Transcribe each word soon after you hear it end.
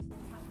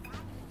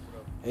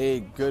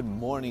Hey, good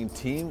morning,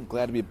 team.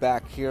 Glad to be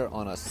back here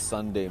on a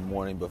Sunday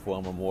morning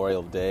before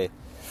Memorial Day.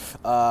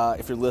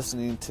 If you're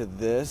listening to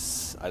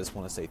this, I just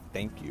want to say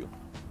thank you.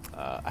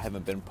 I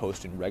haven't been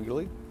posting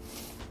regularly,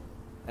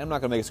 and I'm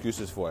not going to make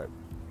excuses for it.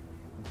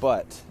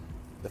 But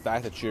the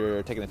fact that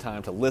you're taking the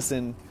time to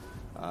listen,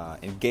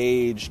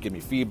 engage, give me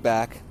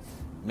feedback,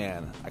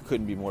 man, I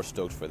couldn't be more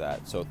stoked for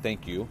that. So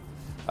thank you.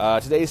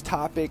 Today's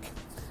topic,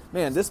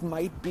 man, this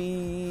might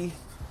be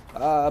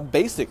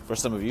basic for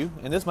some of you,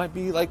 and this might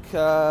be like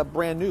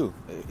brand new.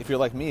 If you're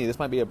like me, this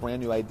might be a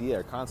brand new idea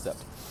or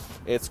concept.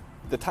 It's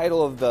the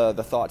title of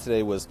the thought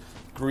today was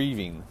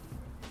grieving,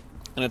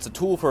 and it's a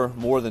tool for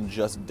more than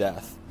just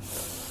death.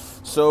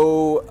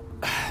 So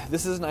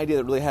this is an idea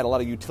that really had a lot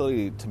of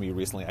utility to me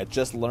recently. I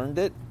just learned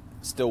it,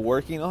 still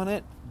working on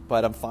it,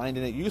 but I'm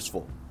finding it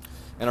useful.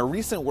 In a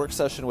recent work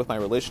session with my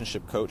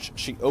relationship coach,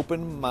 she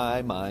opened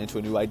my mind to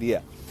a new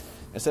idea.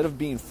 Instead of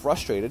being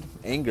frustrated,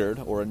 angered,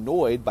 or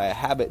annoyed by a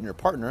habit in your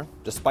partner,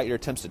 despite your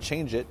attempts to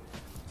change it,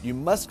 you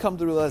must come to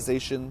the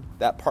realization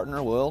that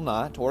partner will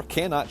not or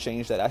cannot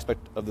change that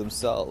aspect of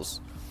themselves.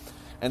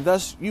 And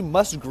thus, you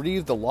must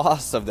grieve the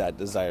loss of that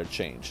desired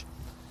change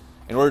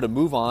in order to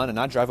move on and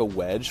not drive a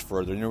wedge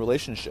further in your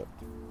relationship.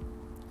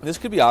 This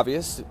could be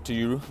obvious to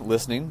you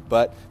listening,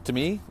 but to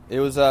me, it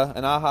was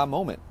an aha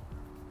moment.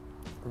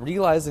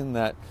 Realizing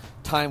that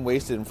time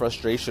wasted in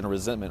frustration or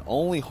resentment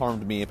only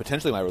harmed me and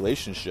potentially my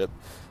relationship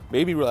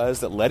made me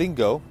realize that letting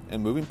go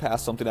and moving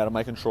past something out of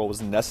my control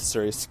was a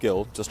necessary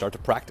skill to start to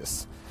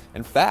practice.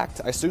 In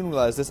fact, I soon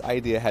realized this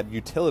idea had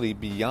utility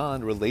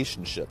beyond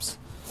relationships.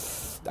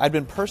 I'd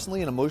been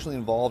personally and emotionally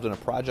involved in a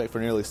project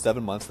for nearly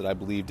 7 months that I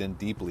believed in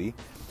deeply,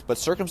 but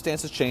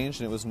circumstances changed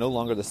and it was no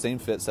longer the same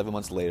fit 7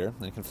 months later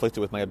and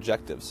conflicted with my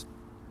objectives.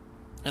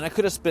 And I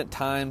could have spent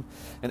time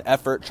and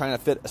effort trying to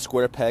fit a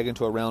square peg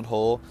into a round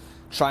hole,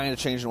 trying to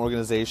change an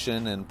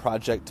organization and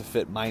project to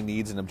fit my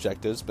needs and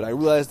objectives, but I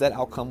realized that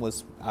outcome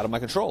was out of my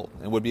control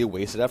and would be a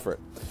wasted effort.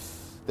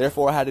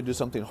 Therefore, I had to do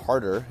something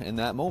harder in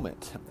that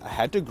moment. I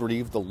had to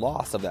grieve the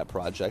loss of that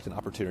project and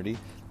opportunity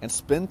and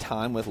spend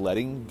time with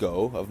letting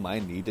go of my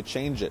need to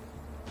change it.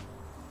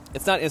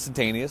 It's not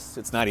instantaneous,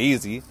 it's not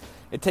easy,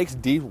 it takes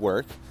deep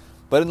work,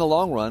 but in the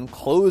long run,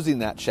 closing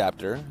that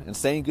chapter and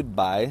saying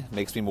goodbye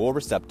makes me more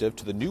receptive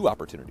to the new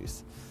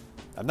opportunities.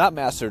 I've not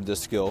mastered this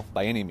skill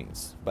by any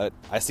means, but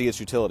I see its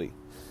utility.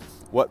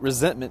 What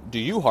resentment do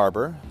you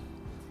harbor?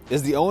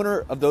 Is the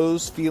owner of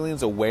those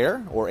feelings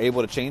aware or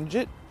able to change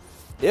it?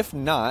 If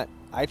not,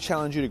 I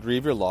challenge you to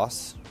grieve your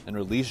loss and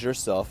release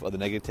yourself of the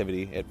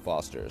negativity it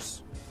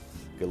fosters.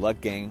 Good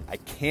luck, gang. I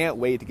can't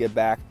wait to get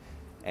back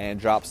and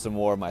drop some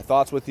more of my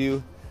thoughts with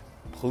you.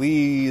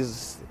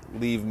 Please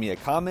leave me a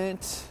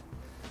comment.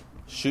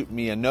 Shoot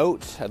me a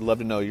note. I'd love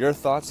to know your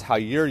thoughts, how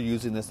you're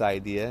using this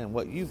idea, and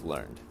what you've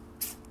learned.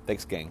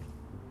 Thanks, gang.